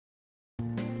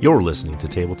You're listening to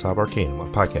Tabletop Arcanum, a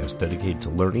podcast dedicated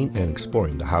to learning and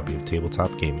exploring the hobby of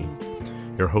tabletop gaming.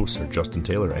 Your hosts are Justin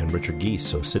Taylor and Richard Geese,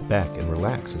 so sit back and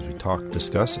relax as we talk,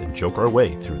 discuss, and joke our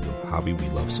way through the hobby we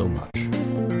love so much.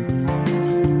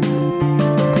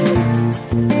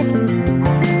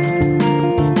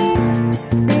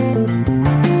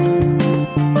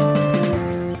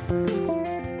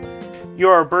 You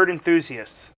are bird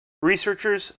enthusiasts,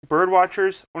 researchers, bird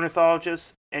watchers,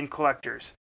 ornithologists, and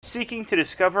collectors, seeking to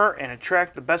discover and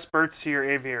attract the best birds to your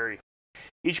aviary.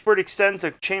 Each bird extends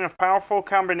a chain of powerful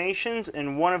combinations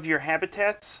in one of your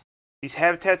habitats. These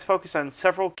habitats focus on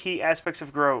several key aspects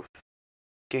of growth.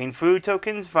 Gain food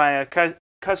tokens via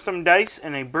custom dice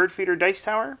in a bird feeder dice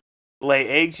tower. Lay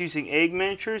eggs using egg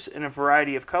miniatures in a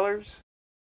variety of colors.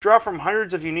 Draw from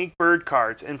hundreds of unique bird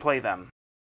cards and play them.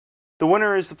 The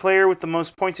winner is the player with the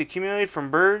most points accumulated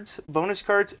from birds, bonus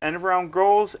cards, end-of-round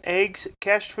goals, eggs,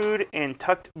 cached food, and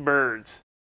tucked birds.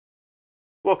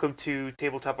 Welcome to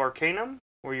Tabletop Arcanum.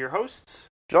 We're your hosts,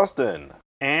 Justin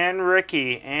and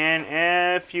Ricky. And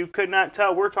if you could not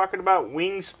tell, we're talking about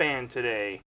Wingspan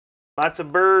today. Lots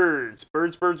of birds.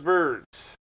 Birds.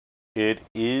 It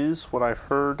is what I've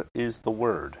heard is the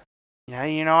word. Yeah,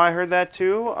 I heard that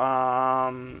too.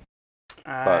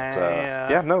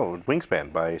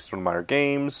 Wingspan by Stonemaier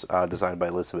Games, designed by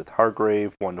Elizabeth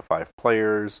Hargrave, 1 to 5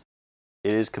 players.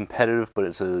 It is competitive, but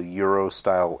it's a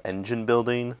Euro-style engine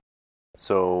building,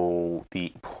 so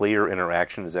the player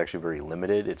interaction is actually very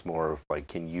limited. It's more of like,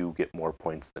 can you get more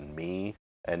points than me,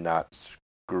 and not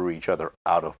screw each other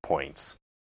out of points.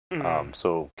 Mm-hmm.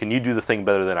 So can you do the thing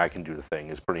better than I can do the thing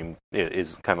is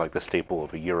kind of like the staple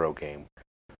of a Euro game.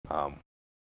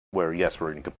 Where, yes,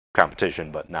 we're in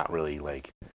competition, but not really,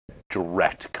 like,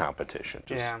 direct competition.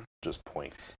 Just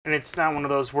points. And it's not one of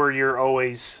those where you're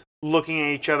always looking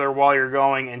at each other while you're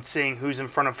going and seeing who's in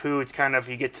front of who. It's kind of,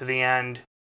 you get to the end,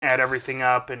 add everything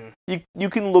up, and... You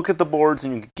can look at the boards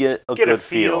and you can get a good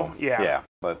feel. Yeah,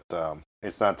 but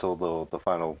it's not until the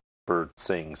final bird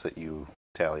sings that you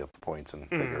tally up the points and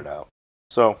figure it out.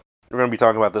 So, we're going to be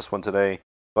talking about this one today,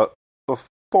 but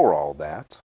before all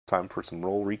that, time for some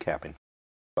role recapping.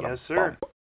 Yes, sir.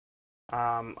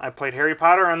 I played Harry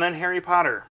Potter and then Harry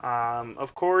Potter.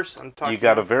 Of course, I'm talking... You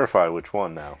got to verify which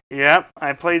one now. Yep,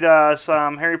 I played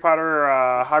some Harry Potter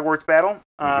Hogwarts Battle.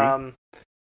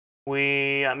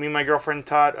 Me and my girlfriend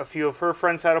taught a few of her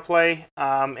friends how to play.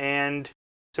 And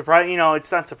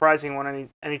it's not surprising when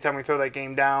anytime we throw that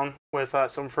game down with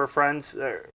some of her friends,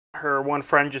 her one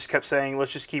friend just kept saying,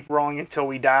 "Let's just keep rolling until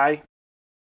we die."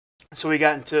 So we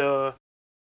got into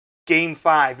Game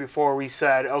 5 before we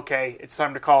said, okay, it's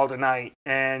time to call it a night,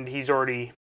 and he's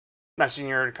already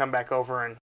messaging her to come back over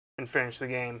and finish the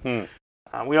game.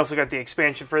 We also got the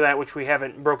expansion for that, which we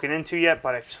haven't broken into yet,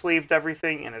 but I've sleeved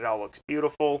everything, and it all looks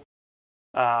beautiful.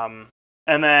 And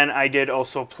then I did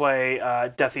also play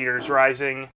Death Eaters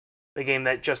Rising, the game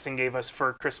that Justin gave us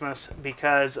for Christmas,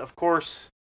 because, of course,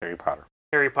 Harry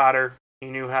Potter, he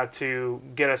knew how to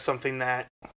get us something that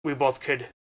we both could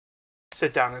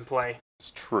sit down and play. It's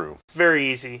true. It's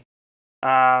very easy.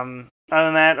 Other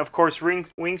than that, of course,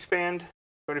 Wingspan,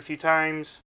 quite a few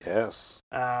times. Yes.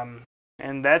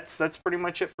 And that's pretty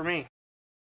much it for me.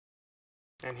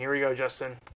 And here we go,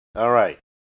 Justin. All right.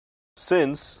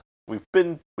 Since we've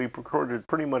recorded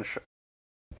pretty much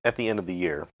at the end of the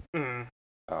year,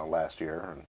 last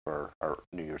year for our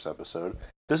New Year's episode,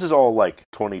 this is all like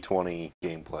 2020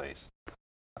 gameplays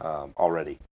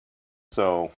already.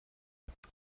 So,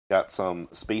 got some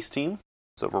Space Team.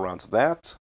 Several rounds of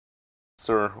that.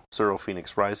 Cyril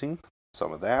Phoenix Rising,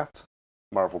 some of that.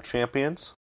 Marvel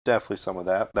Champions, definitely some of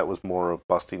that. That was more of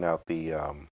busting out the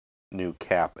new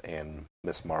Cap and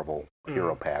Miss Marvel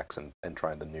hero packs and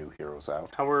trying the new heroes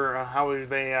out. How were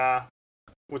they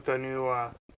with the new...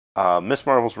 Miss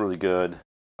Marvel's really good.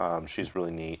 She's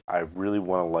really neat. I really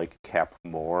want to like Cap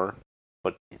more,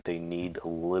 but they need a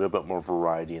little bit more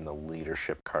variety in the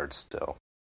leadership cards still.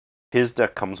 His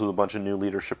deck comes with a bunch of new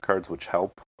leadership cards, which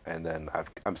help, and then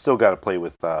I'm still got to play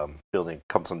with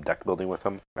some deck building with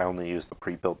him. I only used the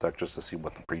pre-built deck just to see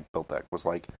what the pre-built deck was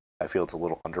like. I feel it's a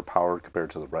little underpowered compared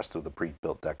to the rest of the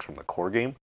pre-built decks from the core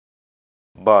game.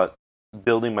 But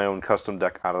building my own custom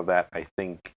deck out of that, I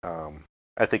think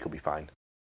it'll be fine.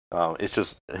 It's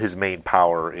just his main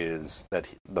power is that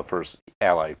the first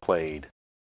ally played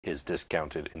is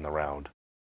discounted in the round,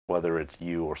 whether it's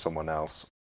you or someone else.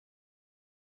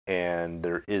 And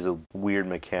there is a weird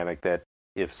mechanic that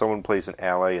if someone plays an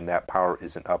ally and that power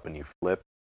isn't up and you flip,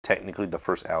 technically the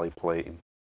first ally play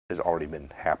has already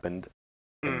happened,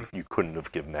 and you couldn't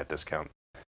have given that discount.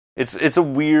 It's a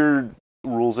weird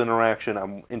rules interaction.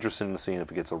 I'm interested in seeing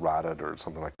if it gets errated or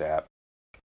something like that.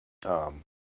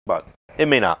 But it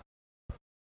may not.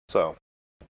 So,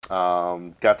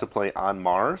 got to play On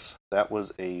Mars. That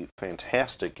was a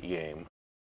fantastic game.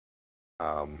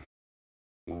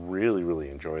 Really, really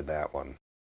enjoyed that one.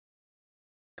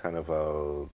 Kind of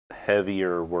a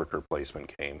heavier worker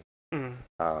placement game.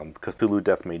 Cthulhu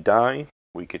Death May Die.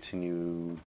 We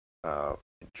continue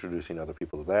introducing other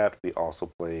people to that. We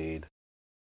also played,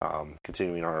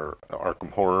 continuing our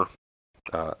Arkham Horror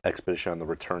expedition on the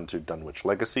Return to Dunwich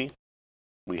Legacy.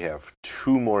 We have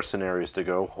 2 more scenarios to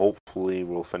go. Hopefully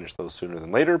we'll finish those sooner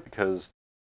than later, because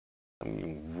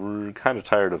we're kind of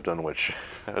tired of Dunwich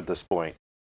at this point.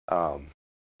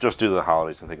 Just due to the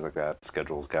holidays and things like that,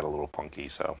 schedules got a little funky,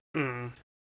 so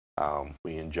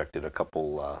we injected a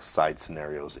couple side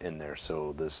scenarios in there,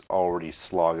 so this already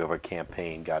slog of a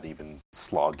campaign got even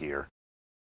sloggier.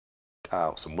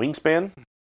 Some Wingspan.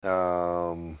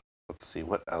 Let's see,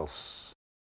 what else?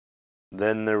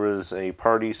 Then there was a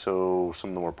party, so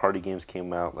some of the more party games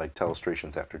came out, like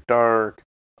Telestrations After Dark,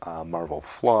 Marvel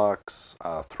Flux,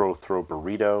 Throw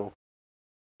Burrito,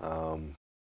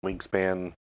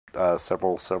 Wingspan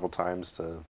several times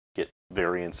to get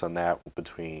variants on that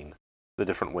between the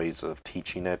different ways of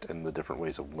teaching it and the different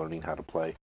ways of learning how to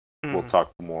play. We'll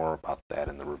talk more about that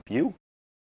in the review.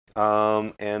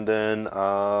 And then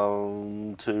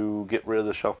to get rid of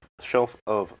the Shelf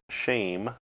of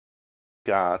Shame,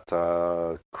 got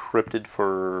Cryptid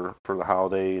for the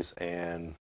holidays,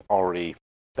 and already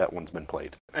that one's been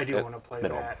played. I do want to play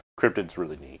that. Cryptid's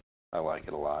really neat. I like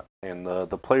it a lot. And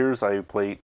the players I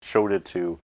showed it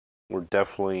to were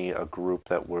definitely a group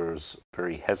that was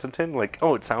very hesitant. Like,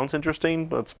 oh, it sounds interesting,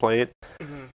 let's play it.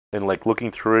 And like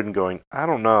looking through it and going, I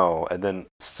don't know. And then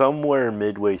somewhere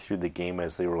midway through the game,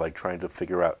 as they were like trying to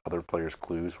figure out other players'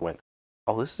 clues, went,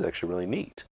 oh, this is actually really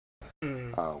neat.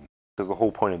 Because the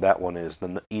whole point of that one is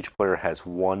then each player has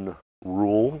one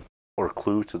rule or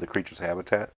clue to the creature's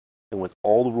habitat, and with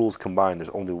all the rules combined, there's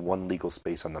only one legal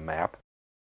space on the map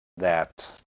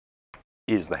that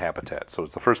is the habitat. So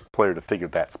it's the first player to figure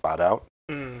that spot out.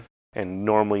 And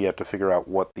normally you have to figure out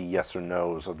what the yes or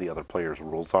no's of the other player's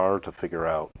rules are to figure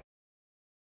out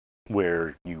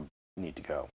where you need to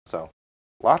go. So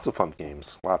lots of fun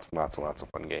games. Lots and lots and lots of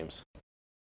fun games.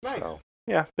 Nice. So,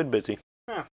 yeah, been busy.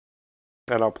 Yeah.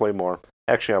 And I'll play more.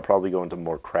 Actually, I'll probably go into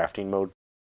more crafting mode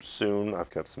soon. I've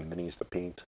got some minis to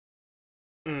paint.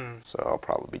 So I'll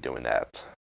probably be doing that.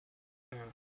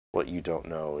 What you don't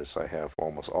know is I have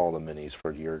almost all the minis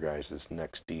for your guys'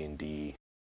 next D&D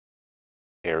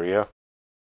area.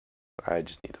 I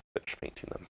just need to finish painting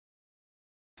them.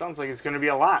 Sounds like it's going to be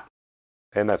a lot.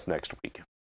 And that's next week.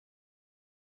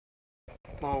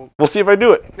 Well, we'll see if I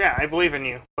do it. Yeah, I believe in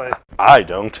you, but I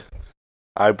don't.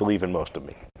 I believe in most of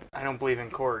me. I don't believe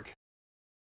in Korg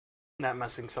not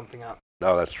messing something up.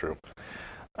 Oh, that's true.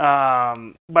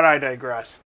 But I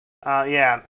digress.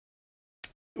 Yeah.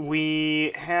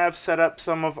 We have set up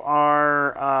some of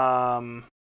our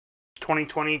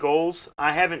 2020 goals.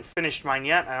 I haven't finished mine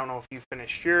yet. I don't know if you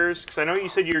finished yours, because I know you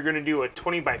said you were going to do a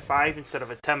 20x5 instead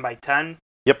of a 10x10.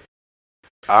 Yep.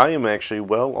 I am actually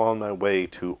well on my way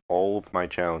to all of my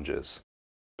challenges.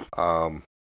 Because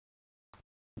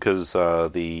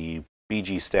the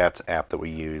BG Stats app that we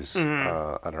use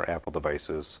on our Apple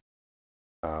devices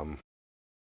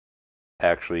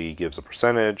actually gives a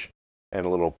percentage and a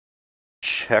little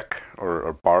check or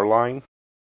a bar line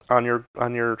on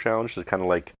your challenge. It's kind of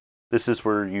like, this is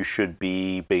where you should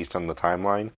be based on the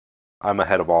timeline. I'm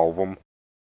ahead of all of them.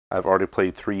 I've already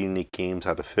played 3 unique games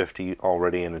out of 50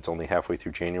 already, and it's only halfway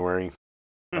through January.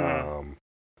 I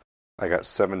got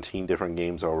 17 different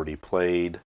games already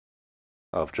played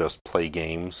of just play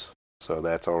games, so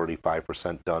that's already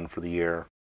 5% done for the year.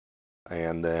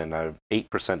 And then I've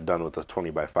 8% done with the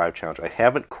 20x5 challenge. I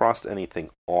haven't crossed anything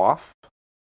off,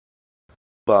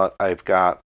 but I've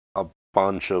got a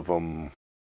bunch of them,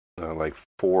 like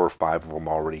 4 or 5 of them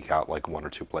already got like 1 or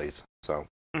 2 plays. So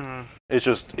it's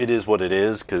just, it is what it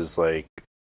is, because like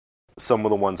some of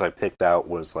the ones I picked out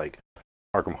was like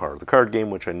Arkham Horror, the card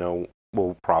game, which I know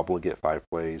will probably get 5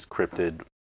 plays. Cryptid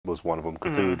was one of them.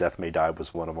 Cthulhu Death May Die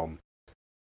was one of them.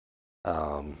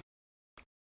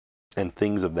 And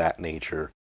things of that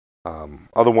nature.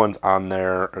 Other ones on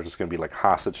there are just going to be like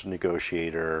Hostage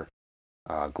Negotiator,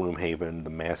 Gloomhaven, The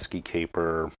Masky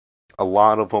Caper. A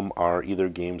lot of them are either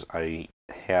games I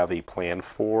have a plan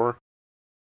for,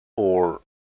 or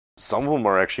some of them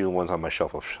are actually the ones on my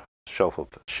shelf of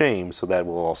shame, so that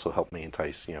will also help me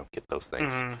entice, get those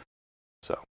things.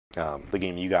 So, the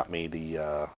game you got me,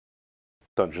 the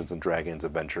Dungeons and Dragons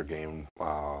adventure game,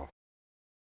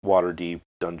 Waterdeep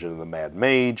Dungeon of the Mad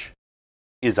Mage,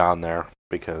 is on there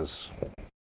because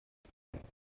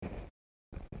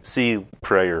See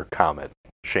prior comment.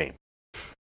 Shame.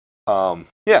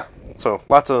 Yeah. So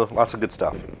lots of good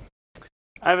stuff.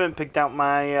 I haven't picked out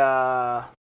my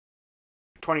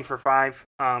 20 for 5,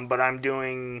 but I'm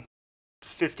doing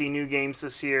 50 new games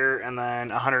this year and then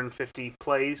 150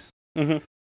 plays. Mm-hmm.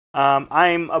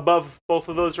 I'm above both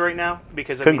of those right now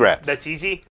because Congrats. That's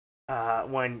easy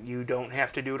when you don't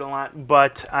have to do it a lot.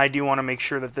 But I do want to make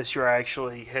sure that this year I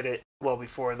actually hit it well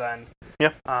before then.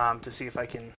 Yeah. To see if I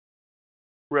can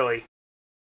really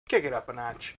kick it up a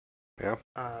notch. Yeah.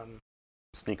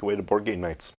 Sneak away to board game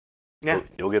nights. Yeah.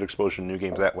 You'll get exposure to new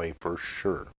games that way for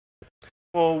sure.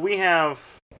 Well, we have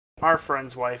our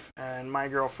friend's wife and my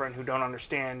girlfriend who don't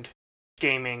understand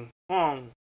gaming. Well,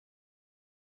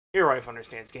 your wife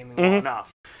understands gaming well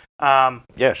enough.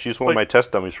 Yeah, she's one of my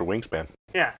test dummies for Wingspan.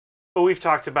 Yeah. But we've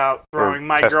talked about throwing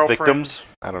my test girlfriend... victims?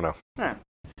 I don't know. Yeah.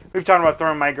 We've talked about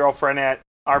throwing my girlfriend at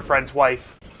our friend's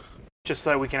wife just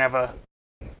so that we can have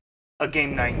a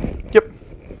game night. Yep.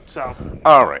 So,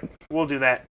 all right. We'll do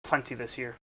that plenty this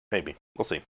year. Maybe. We'll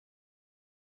see.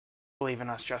 Believe in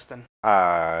us, Justin.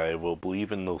 I will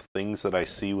believe in the things that I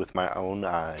see with my own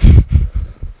eyes.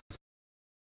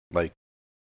 Like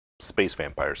space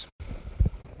vampires.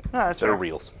 No, that's They're fair.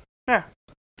 reals. Yeah.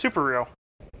 Super real.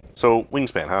 So,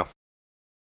 Wingspan, huh?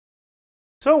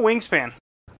 So, Wingspan.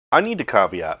 I need to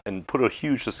caveat and put a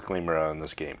huge disclaimer on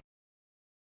this game.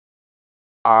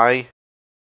 I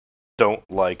don't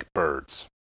like birds.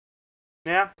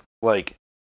 Yeah? Like,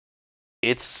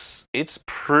 it's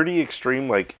pretty extreme.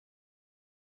 Like,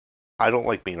 I don't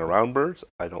like being around birds.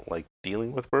 I don't like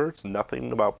dealing with birds.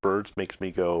 Nothing about birds makes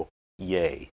me go,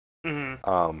 yay.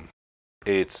 Mm-hmm.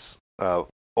 It's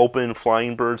open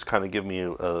flying birds kind of give me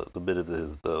a bit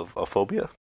of a phobia.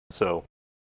 So,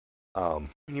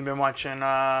 you've been watching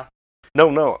no,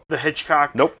 the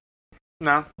Hitchcock? Nope.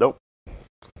 No? Nope.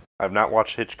 I've not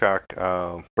watched Hitchcock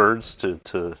Birds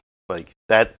to like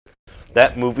that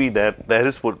movie. That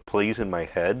is what plays in my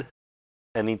head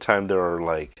anytime there are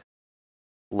like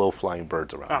low flying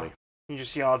birds around me. You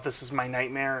just yell, "This is my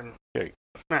nightmare," and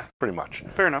yeah, pretty much.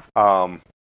 Fair enough.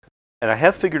 And I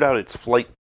have figured out it's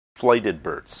flighted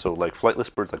birds. So like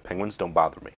flightless birds like penguins don't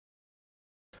bother me.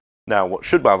 Now, what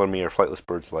should bother me are flightless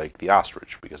birds like the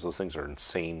ostrich, because those things are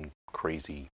insane,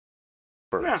 crazy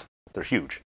birds. Yeah. They're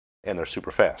huge, and they're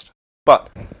super fast. But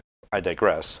I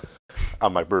digress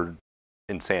on my bird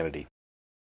insanity.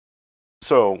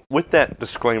 So, with that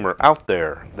disclaimer out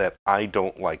there that I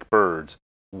don't like birds,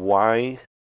 why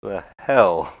the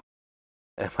hell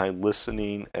am I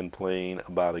listening and playing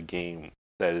about a game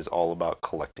that is all about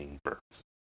collecting birds?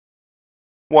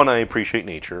 One, I appreciate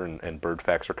nature, and bird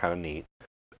facts are kind of neat.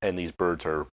 And these birds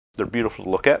they're beautiful to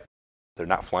look at. They're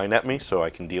not flying at me, so I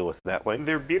can deal with it that way.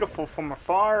 They're beautiful from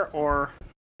afar or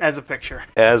as a picture?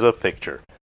 As a picture.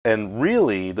 And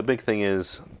really, the big thing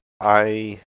is,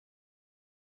 I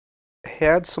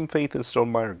had some faith in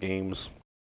Stonemaier Games.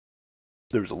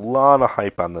 There's a lot of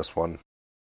hype on this one.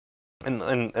 And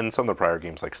some of the prior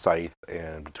games, like Scythe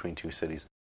and Between Two Cities,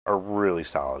 are really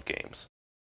solid games.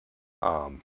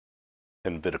 And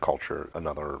Viticulture,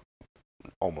 another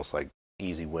almost like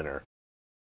easy winner.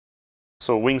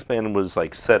 So Wingspan was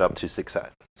like set up to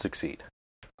succeed.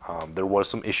 There was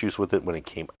some issues with it when it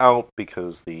came out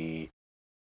because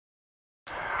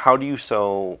how do you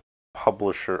sell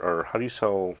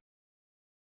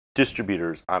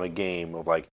distributors on a game of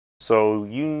like, so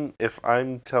if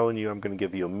I'm telling you I'm going to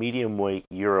give you a medium weight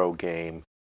Euro game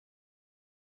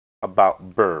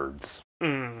about birds,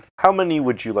 how many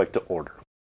would you like to order?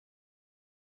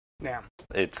 Yeah,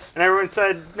 and everyone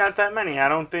said not that many. I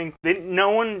don't think no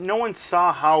one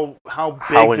saw how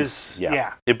big this.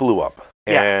 Yeah, it blew up,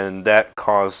 and that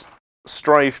caused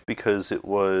strife because it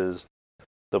was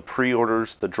the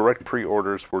pre-orders. The direct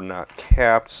pre-orders were not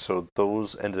capped, so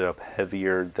those ended up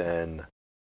heavier than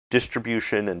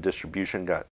distribution, and distribution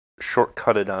got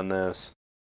shortcutted on this.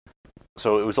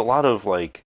 So it was a lot of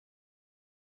like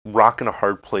rock and a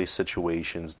hard place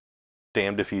situations.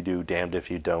 Damned if you do, damned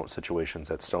if you don't situations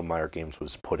that Stonemaier Games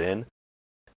was put in.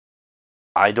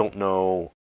 I don't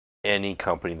know any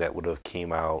company that would have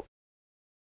came out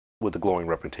with a glowing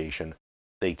reputation.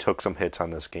 They took some hits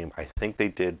on this game. I think they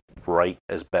did right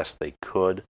as best they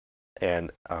could.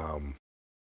 And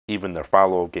even their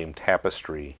follow-up game,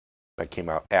 Tapestry, that came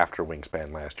out after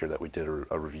Wingspan last year that we did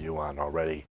a review on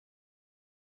already,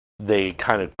 they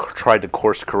kind of tried to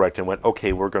course correct and went,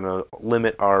 okay, we're going to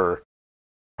limit our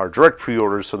direct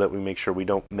pre-orders so that we make sure we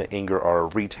don't anger our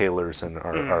retailers and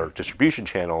our distribution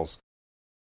channels,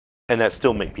 and that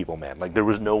still make people mad. Like, there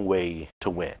was no way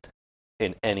to win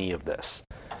in any of this.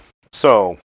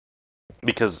 So,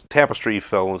 because Tapestry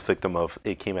fell victim of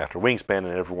it came after Wingspan, and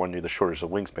everyone knew the shortage of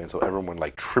Wingspan, so everyone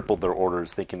like tripled their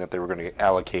orders, thinking that they were going to get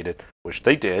allocated, which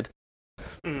they did,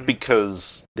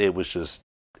 because it was just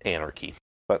anarchy.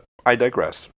 But I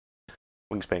digress.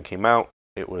 Wingspan came out.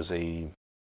 It was a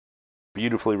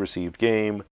beautifully received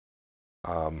game.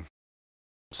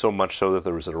 So much so that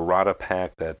there was an errata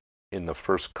pack that in the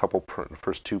first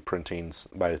two printings,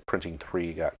 by printing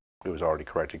 3, it was already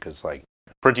corrected because like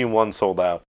printing 1 sold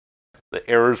out. The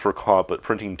errors were caught, but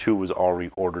printing 2 was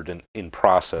already ordered in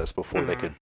process before they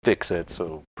could fix it.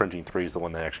 So printing 3 is the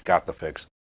one that actually got the fix.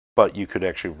 But you could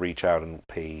actually reach out and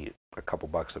pay a couple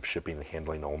bucks of shipping and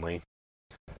handling only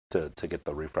to get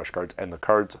the refresh cards. And the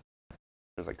cards,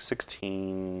 there's like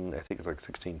 16, I think it's like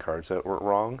 16 cards that were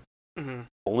wrong.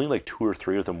 Only like 2 or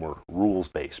 3 of them were rules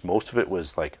based. Most of it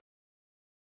was like,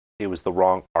 it was the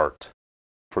wrong art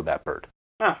for that bird.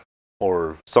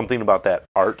 Or something about that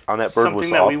art on that bird was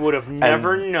something that we would have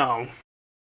never known.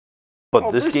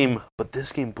 But this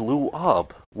game blew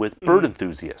up with bird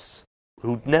enthusiasts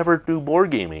who never do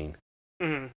board gaming.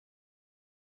 And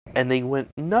they went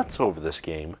nuts over this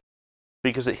game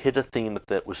because it hit a theme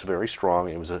that was very strong.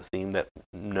 It was a theme that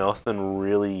nothing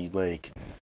really like.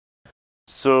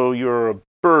 So you're a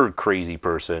bird crazy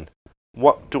person.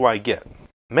 What do I get?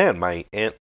 Man, my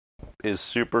aunt is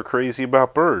super crazy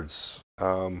about birds.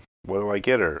 What do I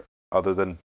get her other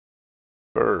than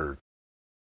bird?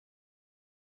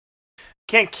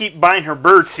 Can't keep buying her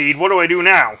bird seed. What do I do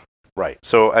now? Right.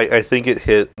 So I think it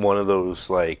hit one of those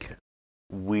like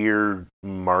weird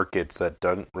markets that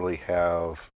doesn't really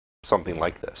have something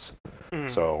like this.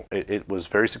 So it was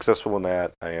very successful in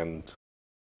that, and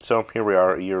so here we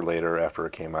are a year later after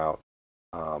it came out,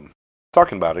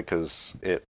 talking about it because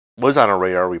it was on our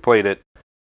radar. We played it,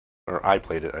 or I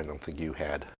played it. I don't think you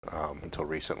had until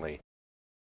recently.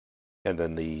 And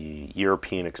then the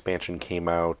European expansion came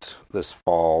out this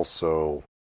fall, so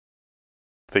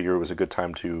figure it was a good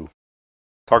time to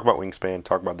talk about Wingspan,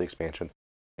 talk about the expansion,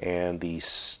 and the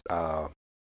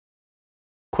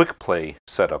quick play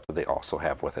setup that they also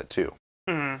have with it too.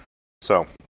 So,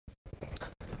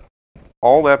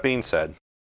 all that being said,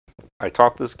 I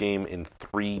taught this game in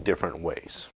 3 different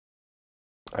ways.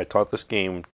 I taught this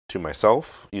game to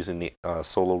myself using the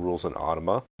solo rules in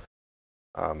Automa.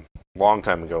 Long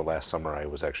time ago, last summer, I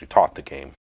was actually taught the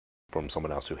game from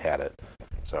someone else who had it.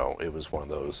 So it was one of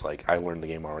those, like, I learned the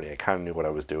game already. I kind of knew what I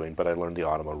was doing, but I learned the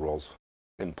Automa rules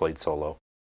and played solo.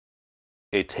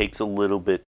 It takes a little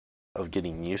bit of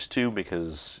getting used to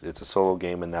because it's a solo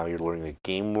game and now you're learning the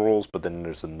game rules, but then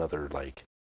there's another, like,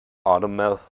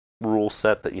 Automa rule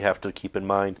set that you have to keep in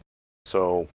mind.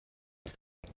 So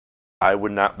I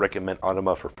would not recommend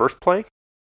Automa for first play,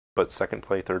 but second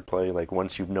play, third play, like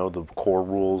once you know the core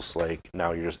rules, like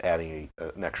now you're just adding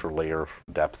an extra layer of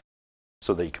depth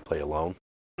so that you can play alone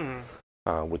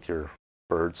with your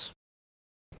birds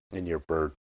in your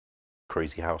bird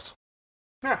crazy house.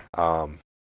 Yeah.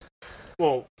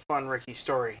 Well, fun Ricky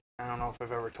story. I don't know if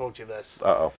I've ever told you this.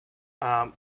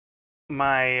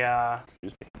 My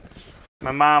Excuse me.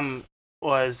 My mom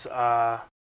was my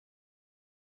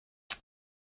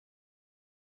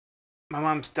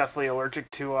mom's deathly allergic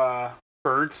to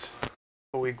birds,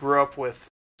 but we grew up with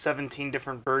 17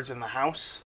 different birds in the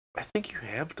house. I think you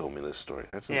have told me this story.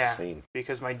 That's insane.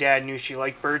 Because my dad knew she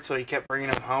liked birds, so he kept bringing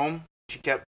them home. She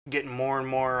kept getting more and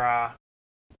more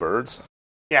birds.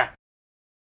 Yeah.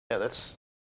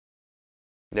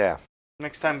 Yeah.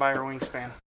 Next time, buy her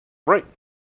Wingspan. Right.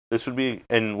 This would be,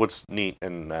 and what's neat,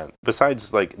 and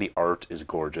besides, like, the art is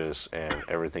gorgeous, and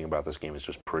everything about this game is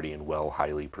just pretty and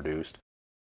highly produced.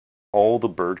 All the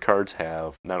bird cards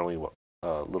have not only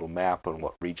a little map on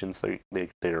what regions they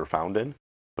are found in,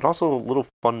 but also a little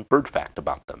fun bird fact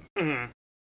about them.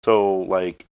 So,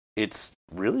 like, it's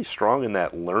really strong in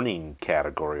that learning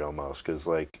category almost, because,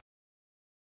 like,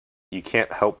 you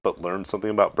can't help but learn something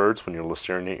about birds when you're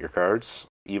staring at your cards,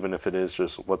 even if it is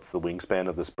just what's the wingspan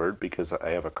of this bird, because I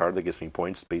have a card that gives me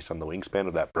points based on the wingspan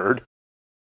of that bird.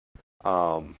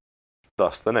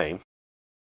 Thus the name.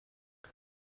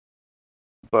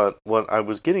 But what I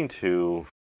was getting to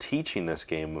teaching this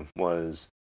game was,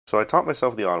 so I taught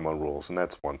myself the Automa rules, and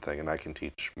that's one thing, and I can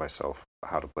teach myself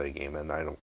how to play a game, and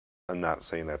I'm not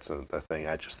saying that's a thing,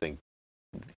 I just think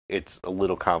it's a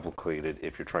little complicated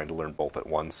if you're trying to learn both at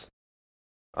once.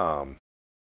 But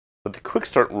the quick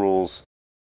start rules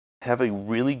have a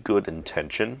really good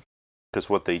intention, because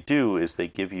what they do is they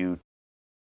give you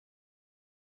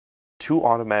 2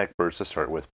 automatic birds to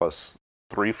start with, plus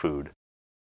 3 food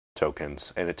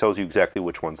tokens, and it tells you exactly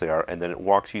which ones they are, and then it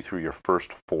walks you through your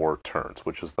first 4 turns,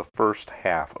 which is the first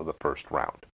half of the first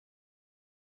round.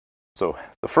 So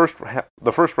the first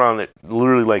round, it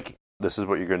literally like this is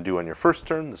what you're going to do on your first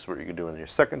turn, this is what you're going to do on your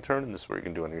second turn, and this is what you're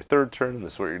going to do on your third turn, and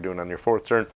this is what you're doing on your fourth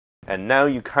turn. And now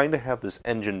you kind of have this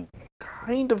engine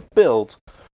kind of built,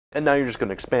 and now you're just going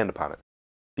to expand upon it.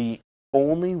 The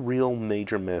only real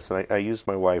major miss, and I used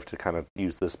my wife to kind of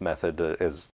use this method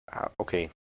as, okay,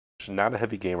 she's not a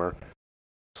heavy gamer,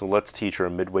 so let's teach her a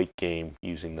midweight game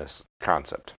using this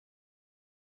concept.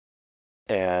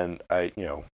 And I,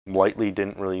 lightly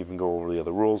didn't really even go over the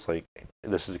other rules, like,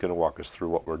 this is going to walk us through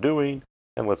what we're doing,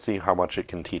 and let's see how much it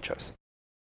can teach us.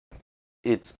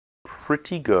 It's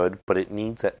pretty good, but it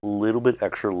needs that little bit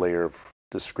extra layer of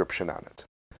description on it,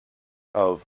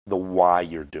 of the why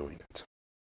you're doing it.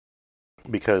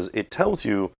 Because it tells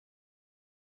you,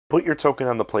 put your token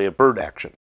on the play a bird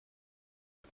action.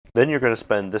 Then you're going to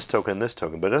spend this token,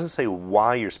 but it doesn't say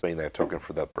why you're spending that token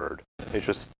for that bird. It's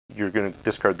just, you're going to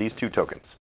discard these 2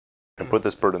 tokens and put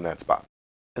this bird in that spot.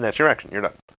 And that's your action. You're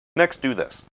done. Next, do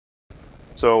this.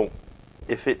 So,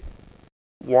 if it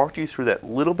walked you through that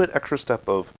little bit extra step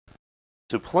of,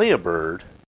 to play a bird,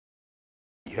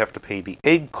 you have to pay the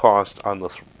egg cost on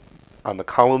the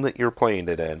column that you're playing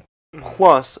it in,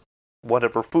 plus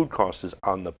whatever food cost is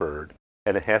on the bird.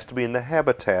 And it has to be in the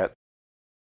habitat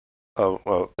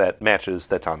that matches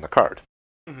that's on the card.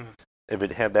 Mm-hmm. If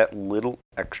it had that little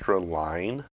extra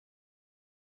line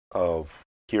of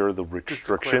here are the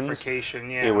restrictions,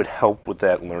 it would help with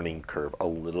that learning curve a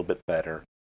little bit better.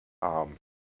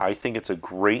 I think it's a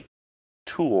great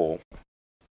tool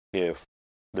if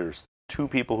there's 2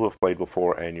 people who have played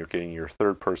before and you're getting your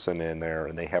third person in there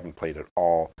and they haven't played at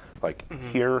all. Like,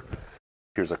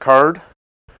 here's a card.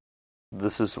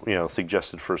 This is,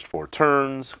 suggested first 4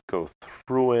 turns. Go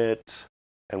through it,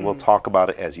 and we'll talk about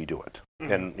it as you do it.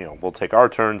 And, we'll take our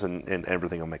turns, and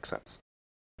everything will make sense.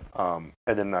 And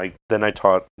then I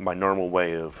taught my normal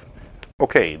way of,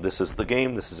 okay, this is the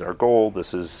game, this is our goal,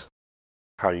 this is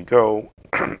how you go.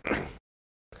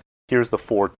 Here's the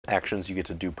 4 actions you get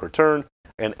to do per turn,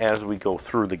 and as we go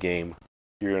through the game,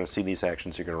 you're going to see these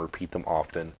actions, you're going to repeat them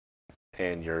often,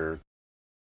 and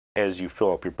as you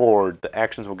fill up your board, the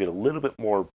actions will get a little bit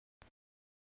more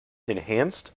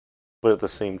enhanced, but at the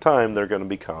same time, they're going to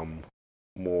become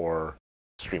more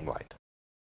streamlined.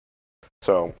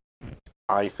 So,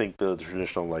 I think the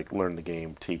traditional, learn the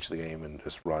game, teach the game, and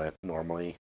just run it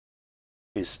normally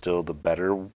is still the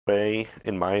better way,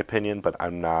 in my opinion, but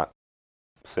I'm not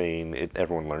saying it.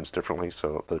 Everyone learns differently,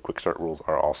 so the quick start rules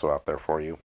are also out there for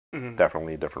you. Mm-hmm.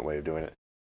 Definitely a different way of doing it.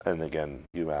 And again,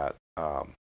 you got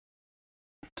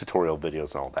tutorial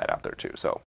videos and all that out there too,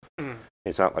 so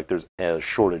it's not like there's a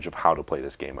shortage of how to play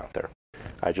this game out there.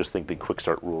 I just think the quick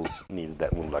start rules needed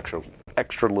that little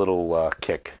extra little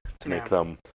kick to make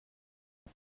them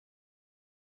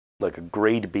like a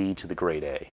grade B to the grade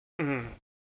A. Mm-hmm.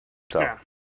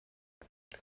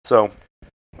 So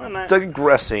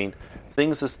digressing,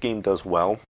 things this game does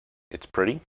well, it's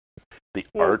pretty. The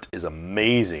art is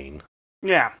amazing.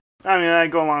 Yeah. I mean, I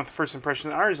go along with the first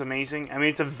impression. The art is amazing. I mean,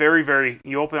 it's a very, very...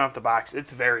 You open up the box,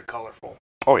 it's very colorful.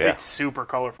 Oh, yeah. It's super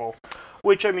colorful.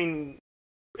 Which, I mean,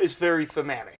 is very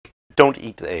thematic. Don't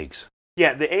eat the eggs.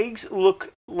 Yeah, the eggs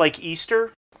look like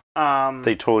Easter.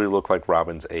 They totally look like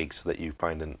robin's eggs that you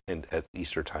find at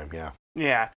Easter time, yeah.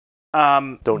 Yeah.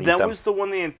 Don't eat them. That was the one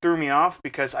that threw me off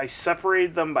because I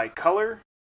separated them by color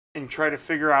and tried to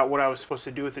figure out what I was supposed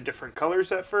to do with the different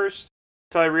colors at first.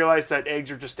 Until I realized that eggs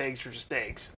are just eggs.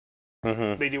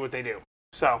 Mm-hmm. They do what they do.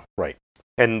 So right,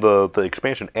 and the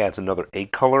expansion adds another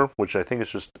egg color, which I think is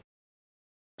just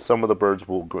some of the birds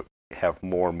will have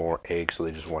more and more eggs, so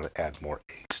they just want to add more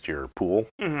eggs to your pool.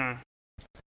 Mm-hmm.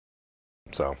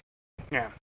 So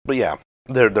yeah, but yeah,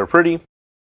 they're pretty.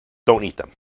 Don't eat them.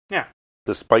 Yeah,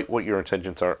 despite what your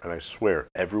intentions are, and I swear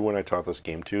everyone I taught this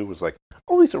game to was like,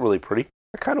 "Oh, these are really pretty.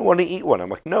 I kind of want to eat one." I'm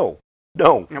like, "No,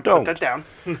 don't. Put that down.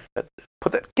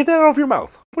 Get that out of your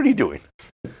mouth. What are you doing?"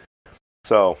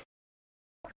 So,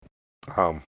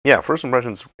 first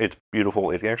impressions, it's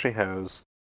beautiful. It actually has,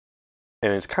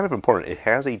 and it's kind of important, it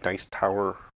has a dice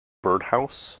tower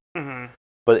birdhouse,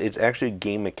 but it's actually a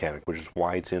game mechanic, which is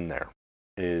why it's in there.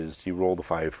 Is you roll the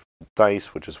 5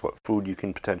 dice, which is what food you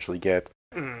can potentially get,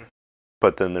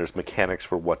 but then there's mechanics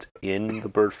for what's in the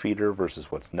bird feeder versus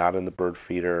what's not in the bird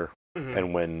feeder,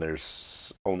 and when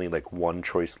there's only one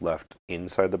choice left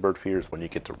inside the bird feeder is when you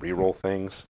get to re-roll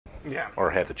things. Yeah. Or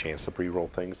have the chance to re-roll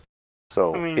things.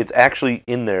 So it's actually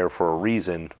in there for a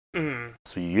reason,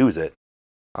 so you use it.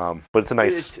 But it's a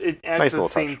nice little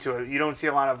theme touch to it. You don't see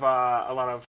a lot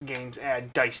of games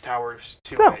add dice towers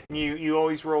to it. You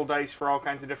always roll dice for all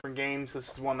kinds of different games.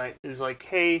 This is one that is like,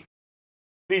 hey,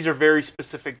 these are very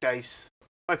specific dice.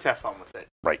 Let's have fun with it.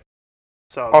 Right.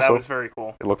 So Also, that was very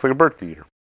cool. It looks like a bird theater.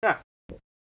 Yeah.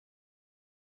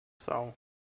 So,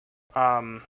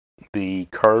 the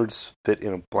cards fit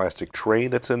in a plastic tray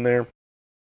that's in there.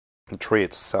 The tray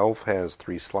itself has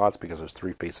 3 slots because there's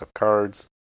 3 face-up cards.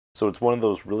 So it's one of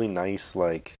those really nice,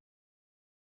 like,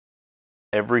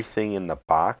 everything in the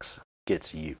box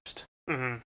gets used.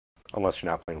 mm-hmm. Unless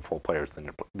you're not playing full players, then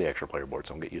the extra player boards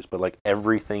don't get used. But, like,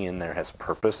 everything in there has a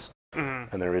purpose,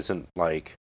 Mm-hmm. and there isn't,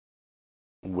 like,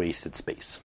 wasted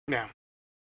space. Yeah.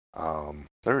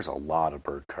 There's a lot of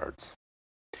bird cards.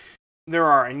 There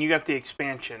are, and you got the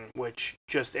expansion, which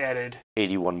just added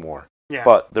 81 more. Yeah.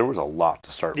 But there was a lot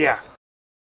to start with.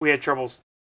 We had troubles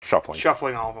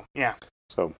Shuffling all of them. Yeah.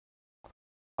 So,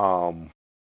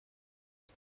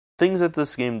 things that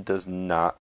this game does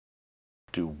not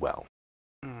do well.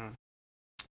 Mm-hmm.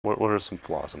 What are some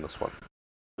flaws in this one?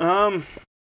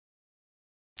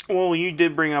 Well, you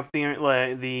did bring up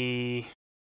the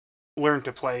learn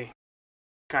to play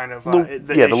kind of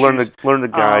the learn to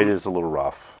guide is a little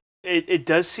rough. It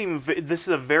does seem this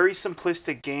is a very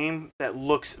simplistic game that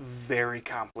looks very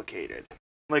complicated.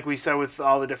 Like we said, with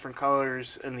all the different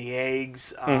colors and the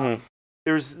eggs,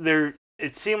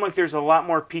 it seemed like there's a lot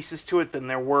more pieces to it than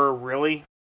there were really.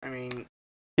 I mean,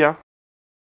 yeah.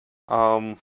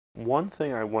 One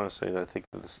thing I want to say that I think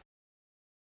that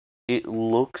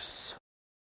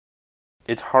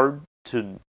it's hard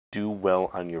to do well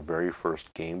on your very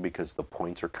first game because the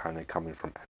points are kind of coming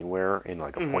from anywhere in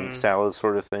like a point salad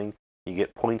sort of thing. You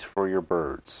get points for your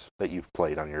birds that you've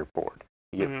played on your board.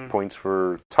 You get points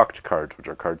for tucked cards, which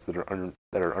are cards that are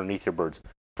underneath your birds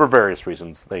for various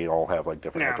reasons. They all have like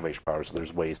different activation powers, so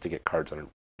there's ways to get cards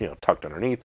tucked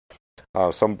underneath.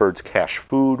 Some birds cache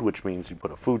food, which means you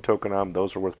put a food token on them.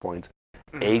 Those are worth points.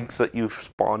 Eggs that you've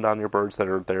spawned on your birds that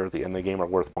are there at the end of the game are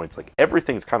worth points. Like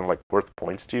everything's kind of like worth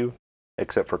points to you,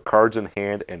 except for cards in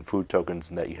hand and food tokens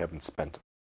that you haven't spent.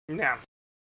 Yeah.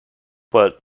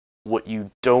 But what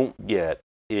you don't get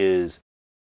is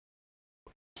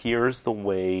here's the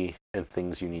way and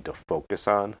things you need to focus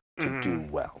on to do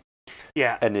well.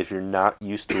 Yeah. And if you're not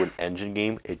used to an engine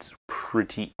game, it's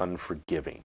pretty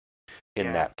unforgiving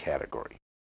in that category.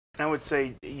 I would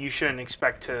say you shouldn't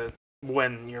expect to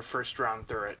win your first round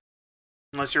through it.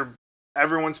 Unless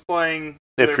everyone's playing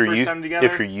their first time together.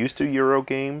 If you're used to Euro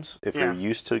games, if you're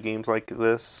used to games like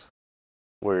this,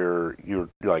 where you're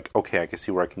like, okay, I can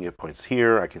see where I can get points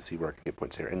here, I can see where I can get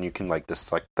points here, and you can like just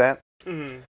select that,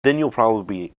 then you'll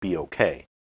probably be okay.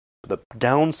 But the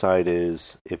downside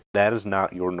is, if that is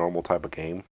not your normal type of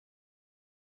game,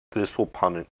 this will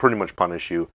pretty much punish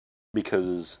you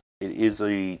because it is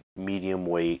a medium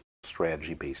weight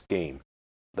strategy based game.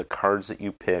 The cards that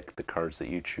you pick, the cards that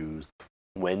you choose,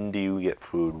 when do you get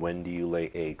food, when do you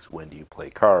lay eggs, when do you play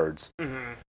cards,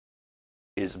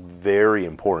 is very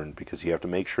important because you have to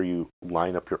make sure you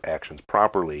line up your actions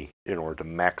properly in order to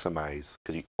maximize,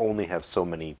 because you only have so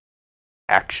many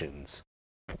actions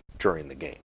during the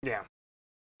game. Yeah.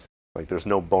 Like, there's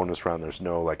no bonus round, there's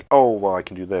no, like, oh, well, I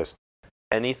can do this.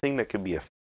 Anything that can be,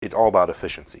 it's all about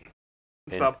efficiency.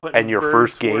 And your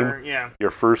first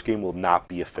game will not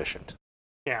be efficient.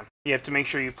 Yeah, you have to make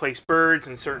sure you place birds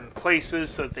in certain places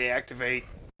so that they activate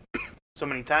so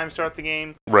many times throughout the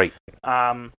game. Right.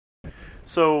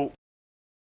 So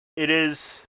it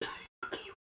is,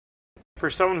 for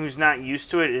someone who's not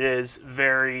used to it, it is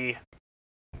very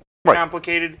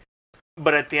complicated.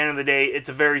 But at the end of the day, it's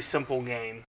a very simple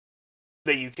game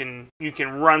that you can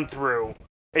run through.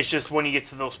 It's just when you get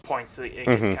to those points that it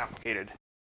gets complicated.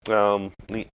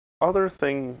 The other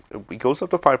thing, it goes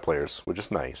up to 5 players, which is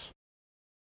nice.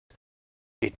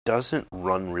 It doesn't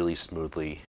run really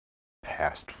smoothly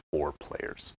past 4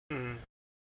 players.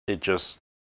 It just,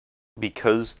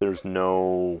 because there's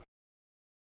nothing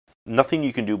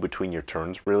you can do between your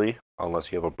turns, really,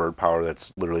 unless you have a bird power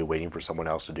that's literally waiting for someone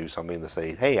else to do something to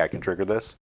say, hey, I can trigger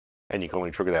this. And you can only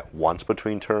trigger that once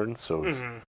between turns, so it's,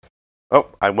 oh,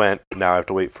 I went, now I have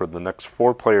to wait for the next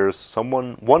 4 players.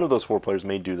 One of those 4 players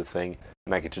may do the thing,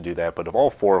 and I get to do that, but if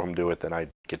all 4 of them do it, then I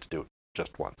get to do it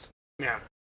just once. Yeah.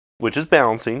 Which is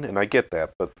balancing, and I get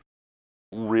that, but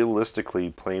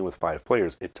realistically, playing with 5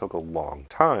 players, it took a long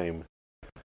time.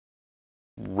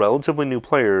 Relatively new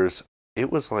players,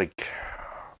 it was like,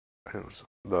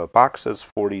 the box says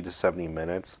 40 to 70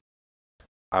 minutes.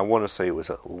 I want to say it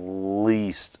was at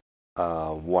least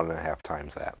 1.5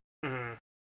 times that.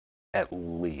 At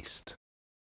least.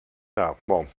 Oh,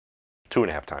 well,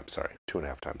 2.5 times, sorry.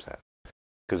 2.5 times that.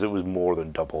 Because it was more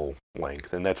than double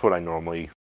length, and that's what I normally...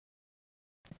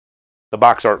 The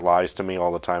box art lies to me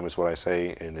all the time, is what I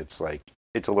say, and it's like,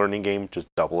 it's a learning game, just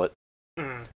double it.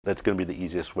 That's going to be the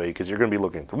easiest way, because you're going to be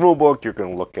looking at the rule book, you're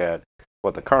going to look at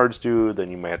what the cards do,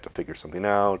 then you might have to figure something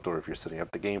out. Or if you're setting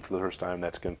up the game for the first time,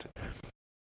 that's going to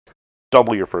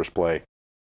double your first play.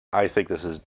 I think this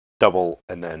is double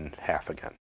and then half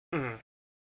again.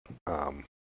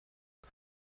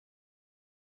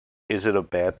 Is it a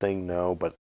bad thing? No,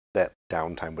 but that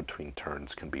downtime between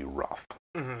turns can be rough.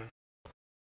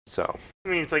 So, I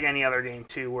mean, it's like any other game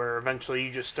too, where eventually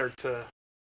you just start to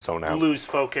zone out, lose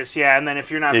focus. Yeah, and then if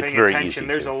you're not It's paying very attention,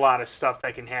 easy there's to. a lot of stuff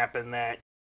that can happen that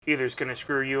either is going to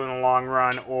screw you in the long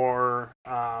run, or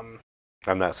I'm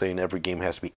not saying every game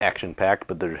has to be action-packed,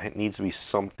 but there needs to be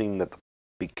something that,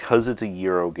 because it's a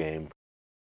Euro game,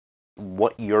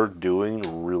 what you're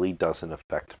doing really doesn't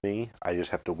affect me. I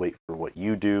just have to wait for what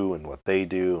you do and what they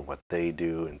do and what they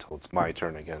do until it's my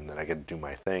turn again. Then I get to do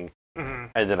my thing,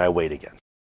 and then I wait again.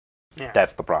 Yeah.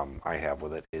 That's the problem I have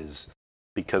with it, is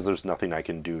because there's nothing I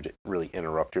can do to really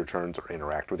interrupt your turns or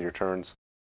interact with your turns.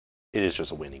 It is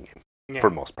just a winning game for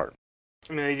the most part.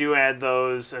 I mean, they do add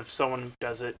those if someone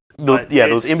does it.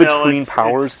 Those in-between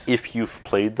powers, if you've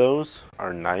played those,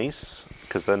 are nice,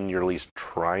 because then you're at least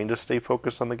trying to stay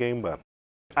focused on the game. But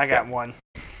I got one.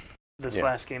 This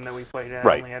last game that we played, I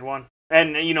Right. only had one.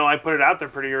 And, I put it out there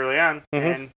pretty early on.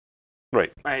 And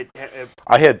Right. I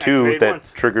had two activated that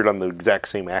once. triggered on the exact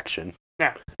same action.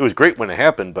 Yeah. It was great when it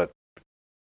happened, but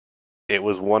it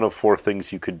was one of 4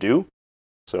 things you could do.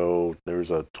 So there's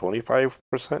a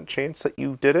 25% chance that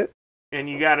you did it. And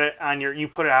you got it on you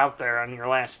put it out there on your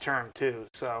last turn too.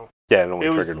 So Yeah, it only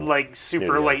it was triggered like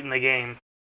super late in the game.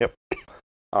 Yep.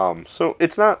 So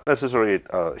it's not necessarily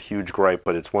a huge gripe,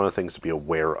 but it's one of the things to be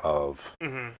aware of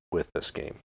with this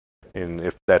game. And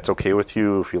if that's okay with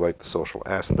you, if you like the social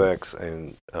aspects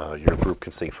and your group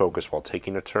can stay focused while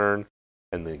taking a turn,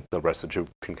 and the rest of the group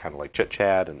can kind of like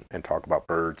chit-chat and talk about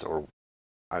birds, or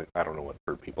I don't know what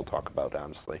bird people talk about,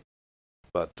 honestly.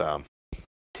 But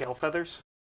Tail feathers?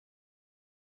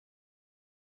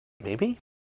 maybe?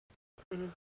 I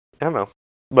don't know.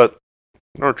 But,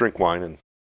 or drink wine and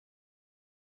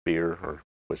beer or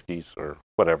whiskeys or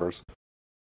whatever's.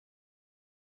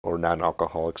 Or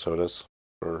non-alcoholic sodas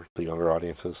for the younger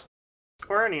audiences.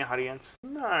 Or any audience.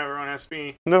 Not everyone has to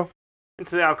be No.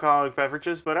 into the alcoholic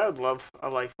beverages, but I would love a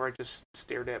life where I just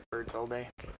stared at birds all day.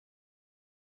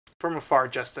 From afar,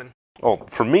 Justin. Oh,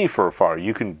 for me, for afar,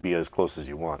 you can be as close as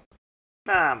you want.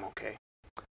 Nah, I'm okay.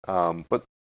 But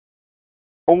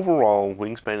overall,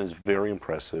 Wingspan is very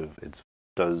impressive. It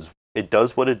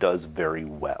does what it does very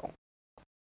well.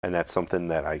 And that's something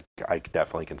that I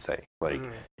definitely can say. Like,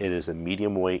 it is a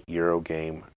medium weight Euro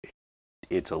game.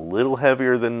 It's a little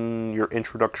heavier than your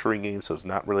introductory game, so it's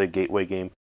not really a gateway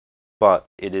game. But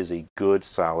it is a good,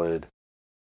 solid,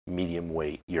 medium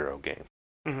weight Euro game.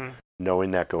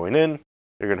 Knowing that going in,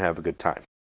 you're going to have a good time.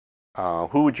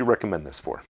 Who would you recommend this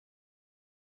for?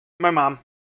 My mom.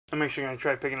 I'm actually going to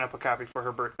try picking up a copy for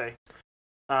her birthday.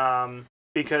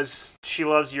 Because she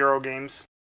loves Euro games.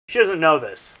 She doesn't know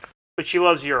this, but she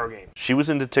loves Euro games. She was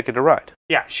into Ticket to Ride.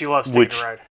 Yeah, she loves Ticket to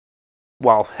Ride.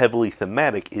 While heavily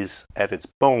thematic, is at its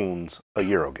bones a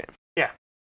Euro game. Yeah.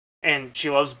 And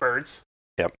she loves birds.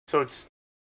 Yep. So it's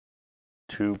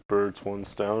 2 birds, 1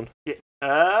 stone. Yeah.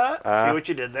 See what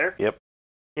you did there? Yep.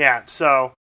 Yeah,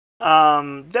 so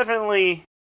definitely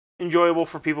enjoyable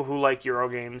for people who like Euro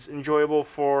games. Enjoyable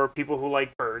for people who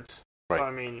like birds. Right. So,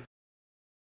 I mean...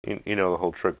 You know the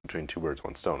whole trick between 2 birds,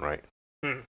 1 stone, right?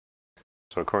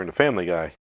 So according to Family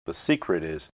Guy, the secret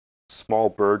is small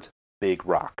birds, big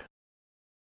rock.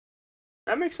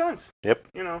 That makes sense. Yep.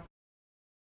 Yeah.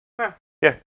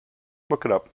 Look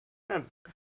it up. Yeah.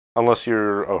 Unless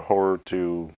you're a horror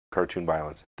to cartoon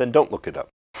violence, then don't look it up.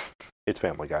 It's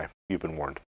Family Guy. You've been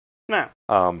warned. No.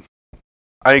 I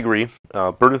agree.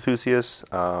 Bird enthusiasts.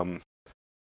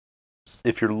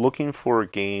 If you're looking for a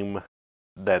game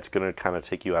that's going to kind of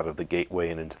take you out of the gateway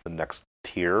and into the next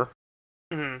tier,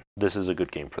 this is a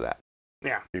good game for that.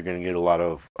 Yeah. You're going to get a lot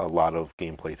of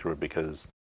gameplay through it because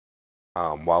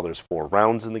while there's 4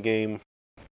 rounds in the game,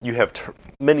 you have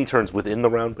many turns within the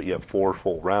round, but you have 4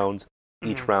 full rounds.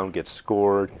 Each round gets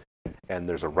scored, and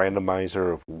there's a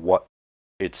randomizer of what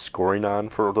it's scoring on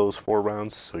for those 4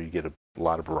 rounds, so you get a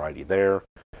lot of variety there.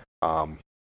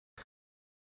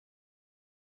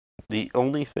 The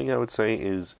only thing I would say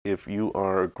is if you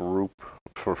are a group,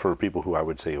 for people who I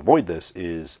would say avoid this,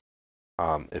 is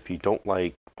if you don't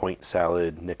like point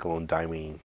salad, nickel and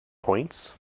diming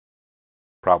points,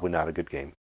 probably not a good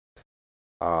game.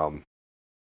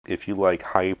 If you like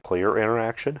high player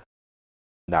interaction,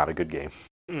 not a good game.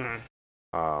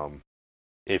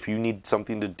 If you need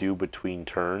something to do between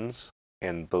turns,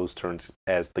 and those turns,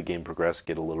 as the game progresses,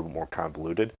 get a little more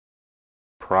convoluted,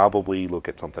 probably look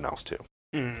at something else too.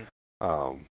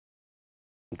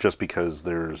 just because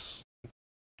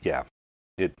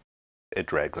it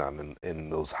drags on in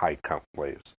those high count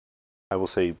waves. I will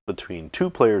say between 2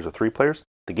 players or 3 players,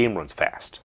 the game runs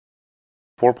fast.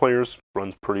 4 players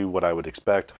runs pretty what I would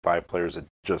expect. 5 players, it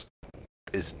just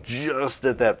is just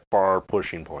at that far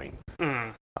pushing point.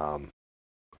 Mm.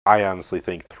 I honestly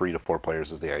think 3 to 4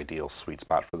 players is the ideal sweet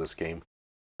spot for this game.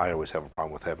 I always have a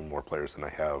problem with having more players than I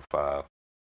have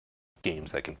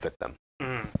games that can fit them.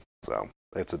 Mm. So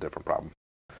it's a different problem.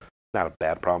 Not a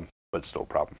bad problem, but still a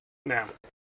problem. Yeah.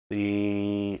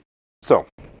 So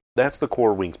that's the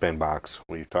core Wingspan box.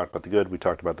 We've talked about the good. We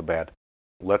talked about the bad.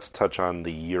 Let's touch on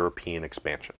the European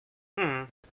expansion. Mm.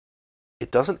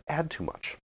 It doesn't add too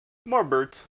much. More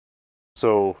birds.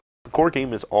 So the core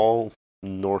game is all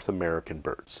North American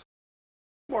birds.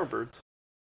 More birds.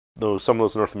 Though some of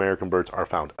those North American birds are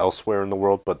found elsewhere in the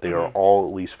world, but they are all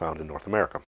at least found in North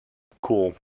America.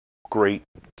 Cool. Great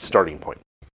starting point.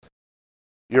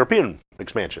 European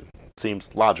expansion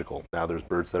seems logical. Now there's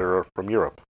birds that are from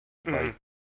Europe. Like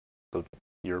the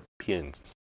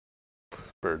Europeans.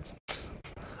 Birds.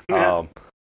 Yeah.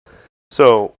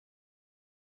 So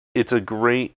it's a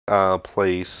great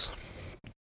place,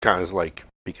 kind of like,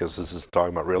 because this is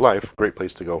talking about real life, great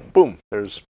place to go, boom,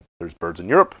 there's birds in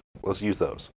Europe, let's use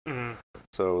those. Mm-hmm.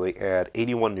 So they add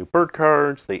 81 new bird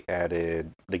cards, they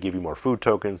give you more food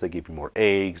tokens, they give you more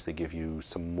eggs, they give you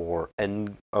some more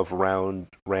end of round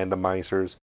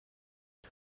randomizers.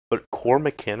 But core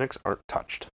mechanics aren't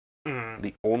touched. Mm-hmm.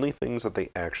 The only things that they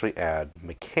actually add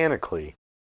mechanically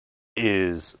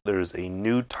is there's a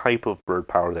new type of bird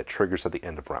power that triggers at the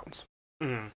end of rounds.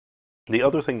 Mm-hmm. The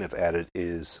other thing that's added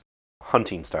is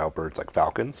hunting style birds like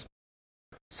falcons.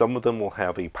 Some of them will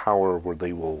have a power where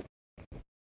they will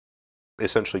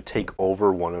essentially take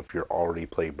over one of your already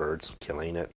played birds,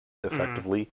 killing it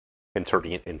effectively, and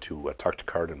turning it into a tucked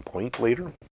card and point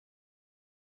later.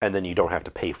 And then you don't have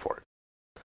to pay for it.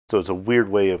 So it's a weird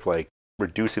way of like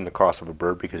reducing the cost of a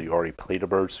bird because you already played a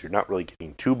bird, so you're not really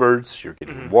getting 2 birds, you're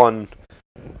getting 1.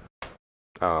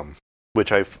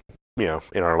 Which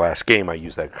in our last game I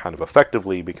used that kind of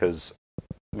effectively because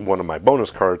one of my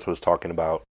bonus cards was talking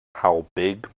about how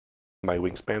big my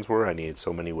wingspans were. I needed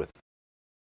so many with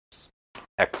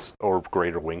X or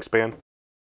greater wingspan.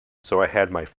 So I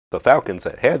had the falcons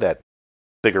that had that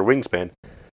bigger wingspan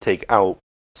take out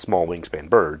small wingspan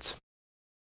birds,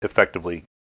 effectively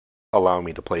allowing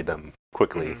me to play them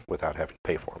quickly without having to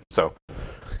pay for them. So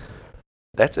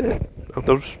that's it.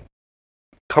 Those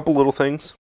couple little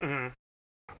things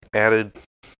added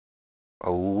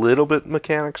a little bit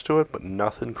mechanics to it, but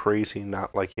nothing crazy.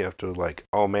 Not like you have to like,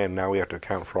 oh man, now we have to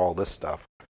account for all this stuff.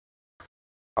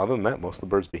 Other than that, most of the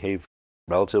birds behave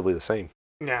relatively the same.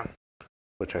 Yeah.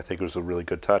 Which I think was a really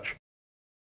good touch.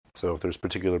 So if there's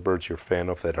particular birds you're a fan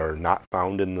of that are not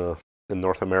found in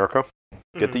North America,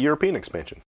 get the European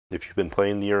expansion. If you've been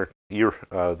playing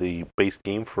the base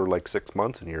game for like 6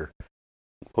 months and you're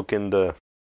looking to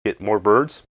get more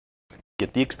birds,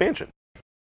 get the expansion.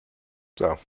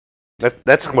 So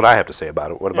that's what I have to say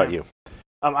about it. What about you?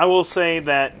 I will say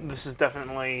that this is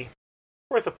definitely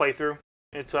worth a playthrough.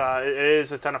 It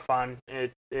is a ton of fun.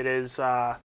 It is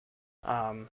kind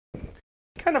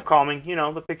of calming.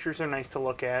 The pictures are nice to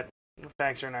look at. The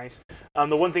facts are nice.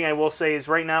 The one thing I will say is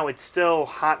right now it's still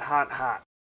hot,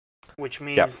 which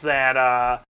means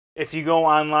that if you go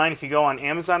online, if you go on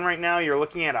Amazon right now, you're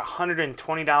looking at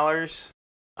 $120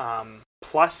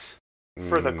 plus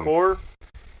for the core.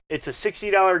 It's a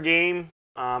 $60 game.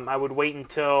 I would wait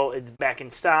until it's back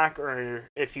in stock, or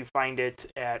if you find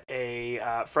it at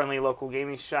a friendly local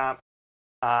gaming shop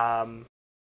at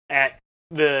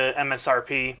the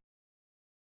MSRP,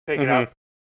 pick it up.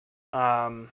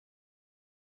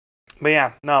 But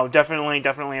yeah, no, definitely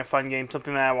a fun game.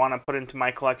 Something that I want to put into my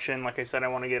collection. Like I said, I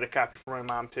want to get a copy for my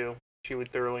mom too. She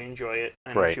would thoroughly enjoy it.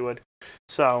 I know she would.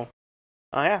 So,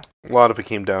 yeah. A lot of it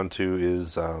came down to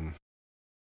is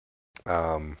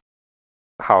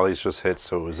Holly's just hit,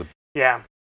 so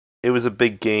it was a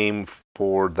big game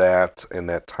for that and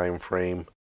that time frame.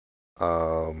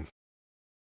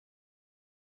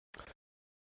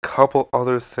 Couple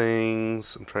other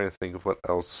things. I'm trying to think of what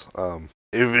else.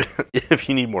 If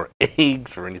you need more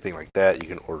eggs or anything like that, you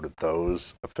can order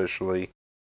those officially.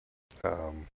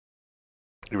 You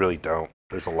really don't.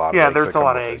 There's a lot of eggs. There's a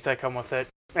lot of eggs that come with it.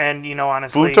 And,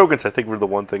 honestly... Food tokens, I think, were the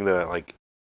one thing that,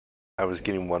 I was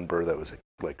getting one bird that was,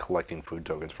 collecting food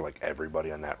tokens for,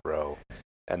 everybody on that row.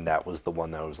 And that was the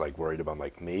one that I was, worried about.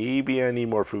 Maybe I need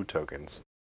more food tokens.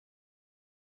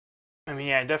 I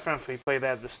mean, I definitely played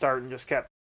that at the start and just kept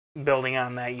building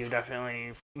on that. You definitely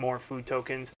need more food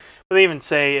tokens. But they even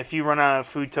say if you run out of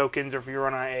food tokens or if you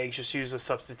run out of eggs, just use a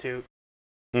substitute.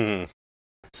 Mm-hmm.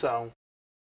 So,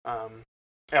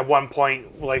 at one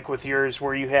point, like with yours,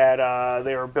 where you had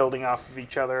they were building off of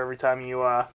each other every time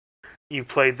you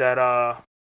played that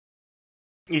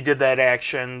you did that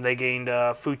action. They gained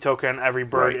a food token on every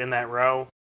bird in that row.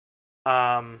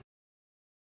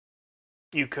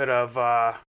 You could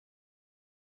have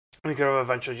we could have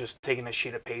eventually just taken a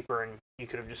sheet of paper and you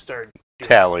could have just started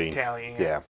tallying.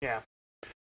 Yeah. Yeah.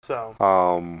 So.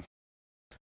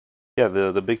 Yeah.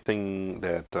 The big thing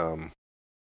that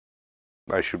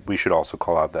we should also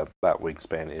call out that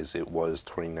Wingspan is it was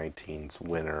 2019's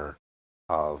winner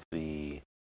of the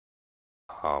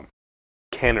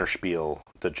Kennerspiel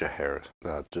des Jahres.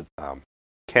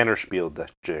 Kennerspiel des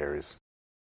Jahres.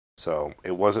 So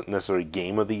it wasn't necessarily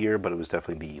game of the year, but it was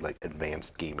definitely the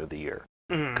advanced game of the year.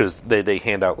 Because they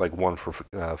hand out one for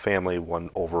family, one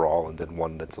overall, and then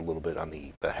one that's a little bit on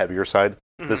the heavier side.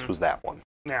 This was that one.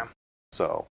 Yeah.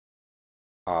 So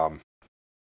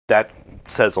that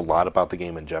says a lot about the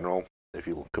game in general if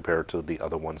you compare it to the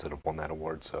other ones that have won that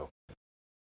award. So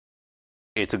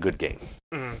it's a good game.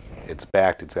 It's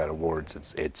backed. It's got awards.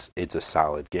 It's a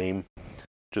solid game.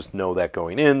 Just know that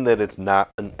going in that it's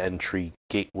not an entry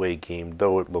gateway game,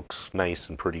 though it looks nice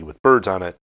and pretty with birds on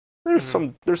it. There's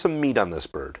some meat on this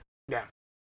bird. Yeah.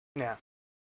 Yeah.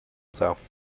 So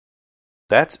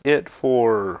that's it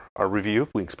for our review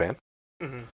of Wingspan.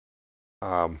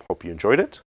 Hope you enjoyed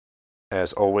it.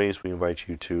 As always, we invite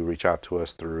you to reach out to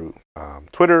us through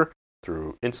Twitter,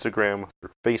 through Instagram,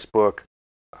 through Facebook,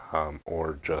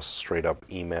 or just straight up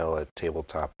email at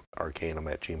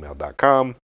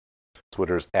tabletoparcanum@gmail.com.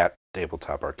 Twitter's at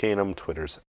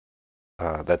tabletoparcanum.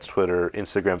 That's Twitter.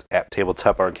 Instagram's at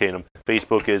tabletoparcanum.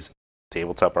 Facebook is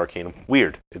Tabletop Arcanum.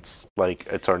 Weird. It's like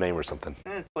it's our name or something.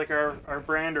 It's like our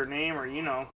brand or name or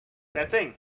that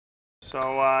thing.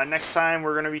 So next time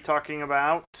we're going to be talking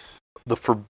about the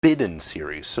Forbidden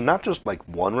series. So not just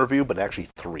one review, but actually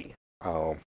 3.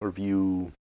 I'll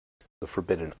review the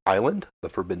Forbidden Island, the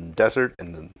Forbidden Desert,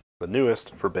 and the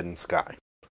newest Forbidden Sky.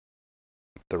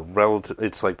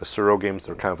 It's like the Suro games.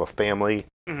 They're kind of a family.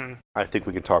 I think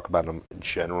we can talk about them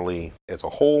generally as a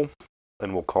whole,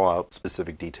 and we'll call out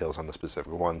specific details on the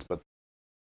specific ones. But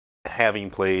having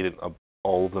played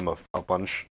all of them a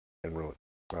bunch, and really,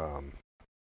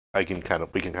 we can kind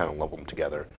of lump them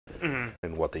together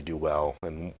and what they do well.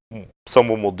 And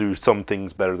someone will do some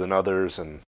things better than others,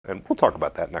 and we'll talk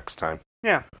about that next time.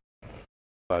 Yeah.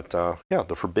 But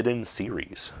the Forbidden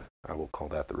series, I will call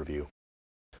that the review.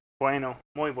 Bueno,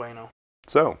 muy bueno.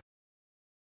 So,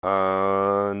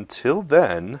 until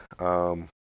then, what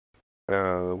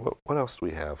else do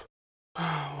we have?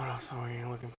 What else are we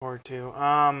looking forward to?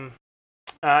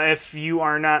 If you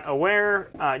are not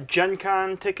aware, Gen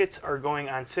Con tickets are going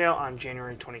on sale on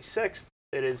January 26th.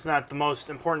 It is not the most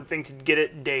important thing to get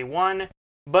it day one,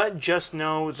 but just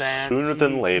know that sooner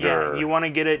than later. Yeah, you want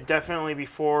to get it definitely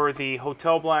before the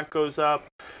hotel block goes up.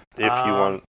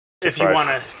 If you want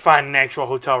to find an actual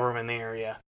hotel room in the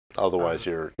area. Otherwise,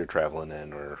 you're traveling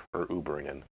in or Ubering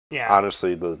in. Yeah.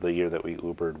 Honestly, the year that we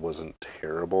Ubered wasn't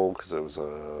terrible because it was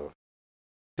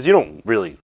because you don't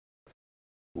really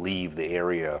leave the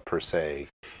area per se.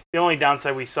 The only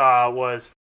downside we saw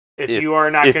was if you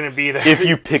are not going to be there. If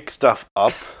you pick stuff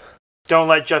up, don't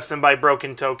let Justin buy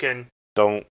broken token.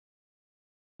 Don't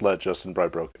let Justin buy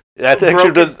broken.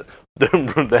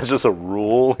 That's just a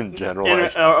rule in general.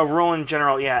 A rule in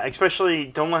general, yeah. Especially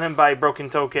don't let him buy broken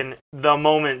token the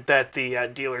moment that the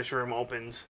dealer's room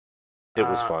opens. It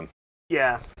was fun.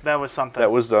 Yeah, that was something.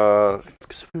 That was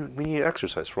we need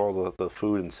exercise for all the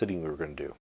food and sitting we were going to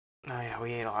do. Oh yeah,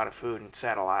 we ate a lot of food and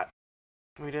sat a lot.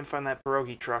 We didn't find that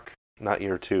pierogi truck. Not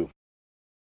year 2.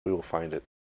 We will find it.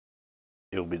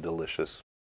 It will be delicious.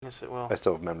 Yes, it will. I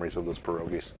still have memories of those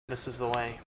pierogies. This is the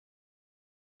way.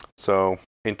 So,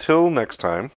 until next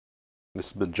time,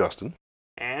 this has been Justin.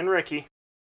 And Ricky.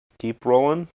 Keep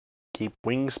rolling. Keep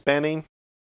wingspanning.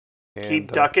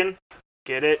 Keep ducking.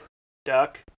 Get it?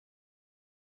 Duck.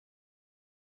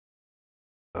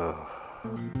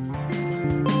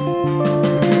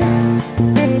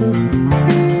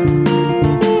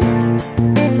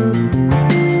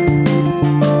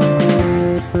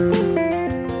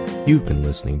 You've been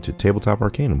listening to Tabletop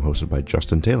Arcanum, hosted by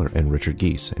Justin Taylor and Richard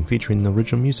Geese, and featuring the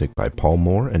original music by Paul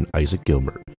Moore and Isaac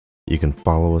Gilbert. You can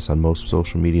follow us on most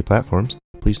social media platforms.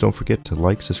 Please don't forget to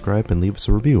like, subscribe, and leave us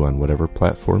a review on whatever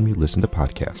platform you listen to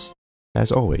podcasts.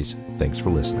 As always, thanks for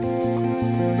listening.